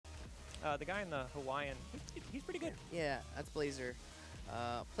The guy in the Hawaiian, he's pretty good. Yeah, that's Blazer.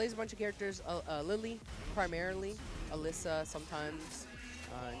 Plays a bunch of characters. Lili, primarily. Alyssa, sometimes.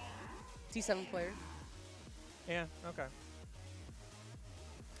 T7 player. Yeah, okay.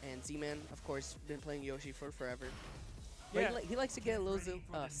 And Z-Man, of course, been playing Yoshi for forever. Yeah. He likes to get a little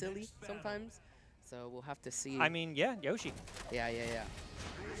silly sometimes, so we'll have to see. I mean, yeah, Yoshi. Yeah. All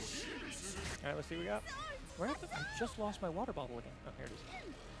right, let's see what we got. Where happened? I just lost my water bottle again. Oh, here it is.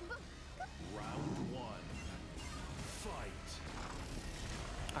 Round 1. Fight.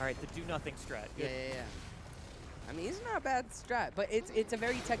 All right, the do nothing strat. Good. Yeah. I mean, it's not a bad strat, but it's a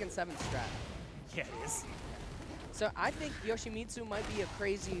very Tekken 7 strat. Yeah, it is. So I think Yoshimitsu might be a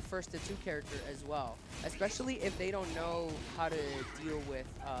crazy first to 2 character as well, especially if they don't know how to deal with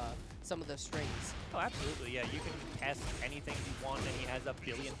some of the strings. Oh, absolutely, yeah. You can test anything you want, and he has a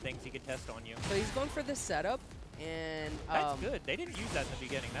billion things he could test on you. So he's going for this setup, and that's good. They didn't use that in the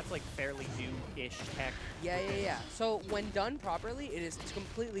beginning. That's like fairly new-ish tech. Yeah. So when done properly, it is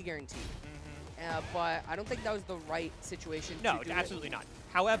completely guaranteed. But I don't think that was the right situation. No, to do absolutely not.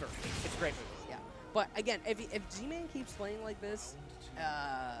 However, it's a great move. Yeah. But again, if Z-Man keeps playing like this,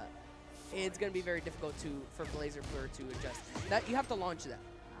 it's going to be very difficult for BlazerPurr to adjust. That you have to launch that.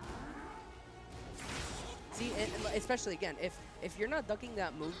 See, and especially again, if you're not ducking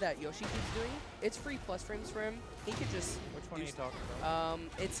that move that Yoshi keeps doing, it's free plus frames for him. He could just. Which one are you talking about?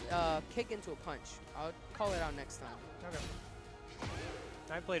 It's kick into a punch. I'll call it out next time. Okay.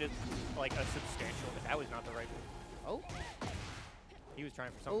 I played it like a substantial, but that was not the right move. Oh. He was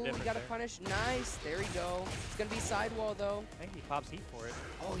trying for something different. Oh, we got to punish. Nice. There we go. It's going to be sidewall, though. I think he pops heat for it.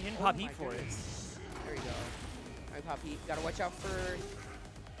 Oh, he didn't pop heat for it. There we go. All right, pop heat. Got to watch out for...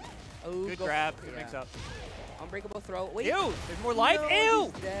 Oh, good grab. Good mix up. Unbreakable throw. Wait. Ew! There's more life. No,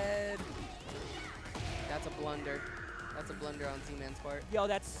 ew! He's dead. That's a blunder. That's a blunder on Z-Man's part. Yo,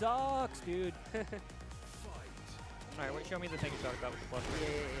 that sucks, dude. All right, wait, show me the thing you talked about with the plus.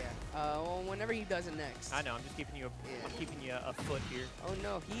 Yeah. Well, whenever he does it next. I know. I'm just keeping you. I'm keeping you a foot here. Oh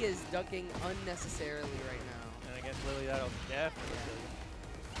no, he is ducking unnecessarily right now. And against Lili, that'll definitely kill you.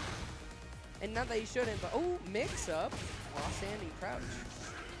 And not that he shouldn't, but oh, mix up while standing crouch.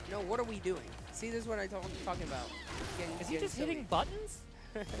 No, what are we doing? See, this is what I'm talking about. Is he just hitting buttons?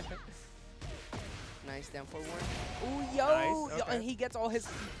 Nice down forward. Ooh, yo! Nice, Yo, okay. and he gets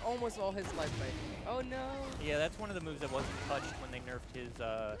almost all his life back. Oh no! Yeah, that's one of the moves that wasn't touched when they nerfed his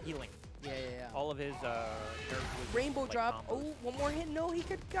healing. Yeah. All of his nerf was Rainbow like drop. combos. Oh, one more hit. No, he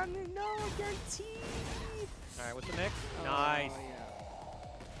could have gotten it. No, guaranteed. All right, what's the mix? Oh, Nice. Yeah.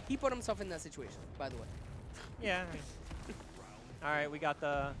 He put himself in that situation, by the way. Yeah. I mean. All right, we got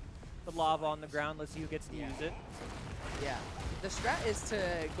the lava on the ground. Let's see who gets to use it. Yeah. The strat is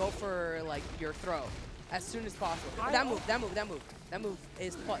to go for like your throw as soon as possible. That move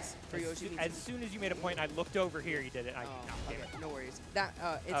is plus for Yoshimitsu. As soon as you made a point, I looked over here. You did it. Okay, no worries. That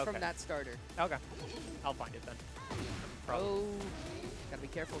it's from that starter. Okay, I'll find it then. Oh, gotta be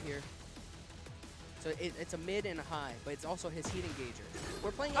careful here. So it's a mid and a high, but it's also his heat engager. We're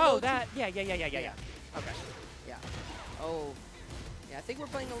playing. Oh, that. Yeah. Okay. Yeah. Oh. Yeah, I think we're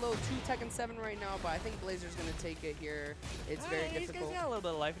playing a little too Tekken 7 right now, but I think Blazer's going to take it here. It's very difficult. He's got a little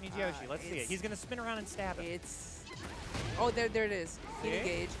bit of life, and he's Yoshi. Let's see it. He's going to spin around and stab it. It's... Oh, there it is. Heat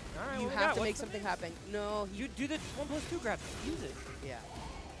engage. All right, you have to make something happen. No. You do the 1+2 grab. Use it. Yeah.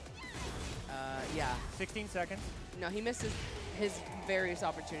 Yeah. 16 seconds. No, he missed his various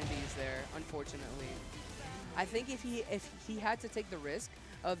opportunities there, unfortunately. I think if he had to take the risk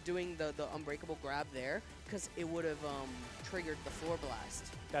of doing the unbreakable grab there, because it would have triggered the floor blast.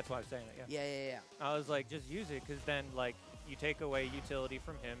 That's why I was saying it, yeah. Yeah. I was like, just use it, because then, like, you take away utility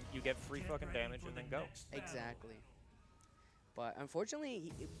from him, you get free fucking damage, and then go. Exactly. But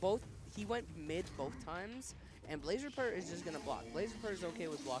unfortunately, he went mid both times, and BlazerPurr is just going to block. BlazerPurr is okay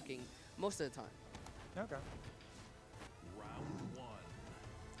with blocking most of the time. Okay. Round 1. All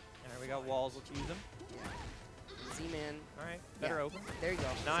right, we got walls. Let's use them. Yeah. Z-Man. All right, better open. There you go.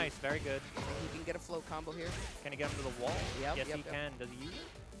 Nice, very good. He can get a float combo here. Can he get him to the wall? Yep, yes, yep, he yep. can. Does he use it?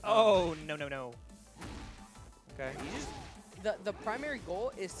 Oh, no. Okay. The primary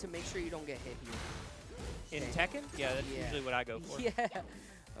goal is to make sure you don't get hit here. In Tekken? Yeah, that's usually what I go for. Yeah.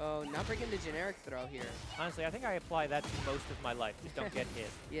 Oh, not breaking the generic throw here. Honestly, I think I apply that to most of my life. Just don't get hit.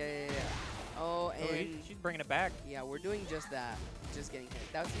 Yeah. Oh, and she's bringing it back. Yeah, we're doing just that. Just getting hit.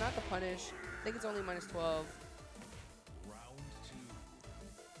 That's not the punish. I think it's only -12. Round 2.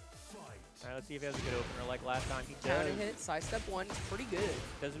 Fight. All right, let's see if he has a good opener like last time. He Counter does. hit, side step 1, pretty good.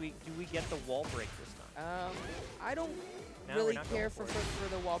 Do we get the wall break this time? I don't No, really we're not care going for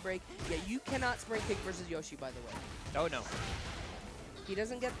the wall break. Yeah, you cannot spring kick versus Yoshi, by the way. Oh, no. He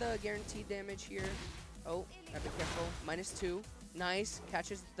doesn't get the guaranteed damage here. Oh, gotta be careful. -2. Nice.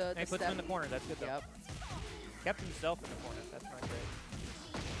 Catches the Hey, puts step. him in the corner. That's good, though. Yep. Kept himself in the corner. That's not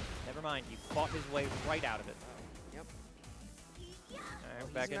great. Never mind. He fought his way right out of it. Yep. All right, we're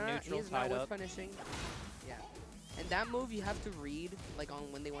back in neutral, He's not tied worth up. punishing. Yeah. And that move you have to read, like on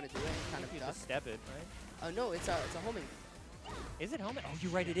when they want to do it, and kind of You duck. just step it, right? Oh no, it's a homing. Is it homing? Oh,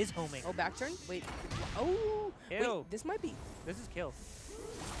 you're right. It is homing. Oh, back turn. Wait. Oh. Ew. Wait. This might be. This is kill.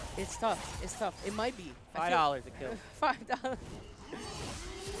 It's tough. It's tough. It might be. $5 a kill. $5.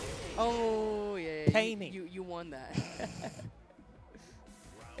 Oh yeah. Pay me. You won that.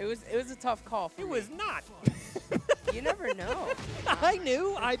 It was a tough call for It me. was not. You never know. I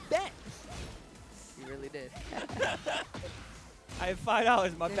knew. I bet. You really did. I have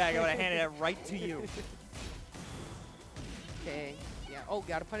 $5 in my bag. I would have handed it right to you. Okay. Yeah. Oh,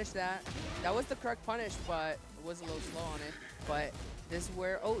 gotta punish that. That was the correct punish, but it was a little slow on it. But this is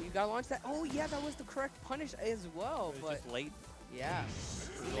where. Oh, you gotta launch that. Oh yeah, that was the correct punish as well. It was But just late. yeah,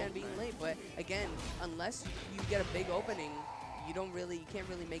 man being late. But again, unless you get a big opening, you can't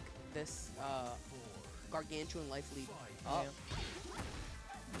really make this gargantuan life lead up. Yeah.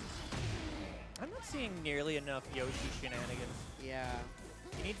 I'm not seeing nearly enough Yoshi shenanigans. Yeah.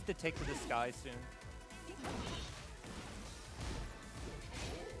 He needs to take to the sky soon.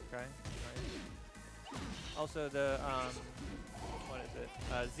 Okay. Nice. Also, the what is it?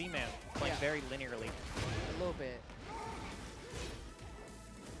 Z-Man playing Yeah. very linearly. A little bit.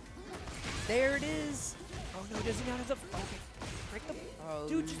 There it is. Oh no, he doesn't have the. Okay. Break the. Oh,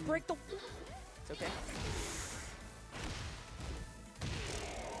 Dude, just break the. It's okay.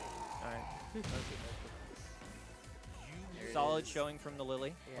 Alright. Solid showing from the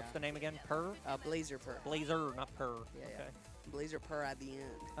Lili. Yeah. What's the name again? Purr? BlazerPurr. Blazer, not Purr. Yeah, okay. BlazerPurr at the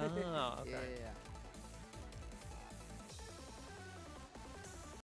end. Oh, okay. Yeah.